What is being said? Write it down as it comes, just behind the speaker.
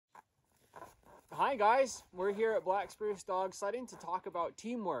Hi guys, we're here at Black Spruce Dog Sledding to talk about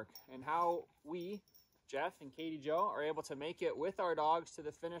teamwork and how we, Jeff and KattiJo, are able to make it with our dogs to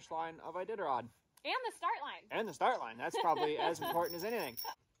the finish line of Iditarod. And the start line. And the start line. That's probably as important as anything.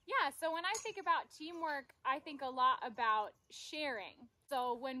 Yeah, so when I think about teamwork, I think a lot about sharing.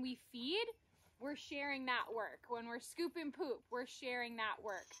 So when we feed, we're sharing that work. When we're scooping poop, we're sharing that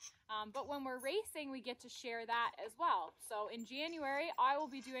work. But when we're racing, we get to share that as well. So in January, I will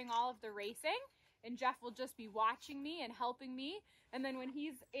be doing all of the racing, and Jeff will just be watching me and helping me. And then when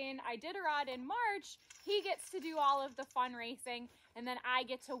he's in Iditarod in March, he gets to do all of the fun racing, and then I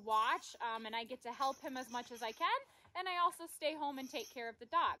get to watch, and I get to help him as much as I can, and I also stay home and take care of the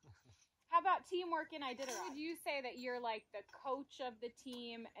dog. How about teamwork in Iditarod? Would you say that you're like the coach of the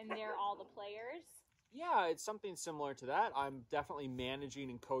team and they're all the players? Yeah, it's something similar to that. I'm definitely managing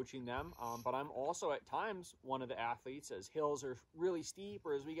and coaching them, but I'm also at times one of the athletes. As hills are really steep,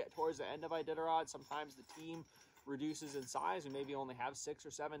 or as we get towards the end of Iditarod, sometimes the team reduces in size and maybe only have 6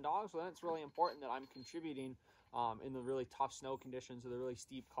 or 7 dogs. So then it's really important that I'm contributing in the really tough snow conditions or the really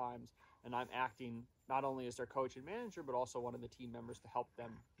steep climbs, and I'm acting not only as their coach and manager, but also one of the team members to help them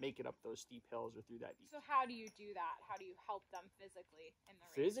make it up those steep hills or through that deep. So how do you do that? How do you help them physically in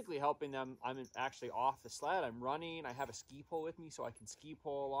the race? Physically helping them, I'm actually off the sled. I'm running. I have a ski pole with me so I can ski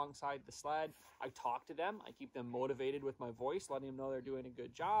pole alongside the sled. I talk to them. I keep them motivated with my voice, letting them know they're doing a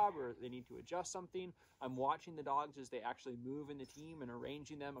good job or they need to adjust something. I'm watching the dogs as they actually move in the team and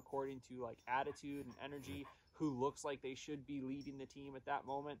arranging them according to like attitude and energy, who looks like they should be leading the team at that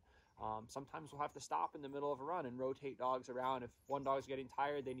moment. Sometimes we'll have to stop in the middle of a run and rotate dogs around. If one dog's getting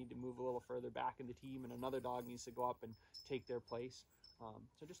tired, they need to move a little further back in the team, and another dog needs to go up and take their place.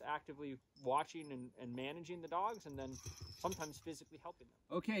 So just actively watching and managing the dogs, and then sometimes physically helping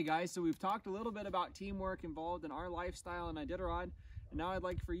them. Okay guys, so we've talked a little bit about teamwork involved in our lifestyle in Iditarod, and now I'd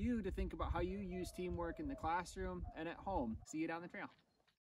like for you to think about how you use teamwork in the classroom and at home. See you down the trail.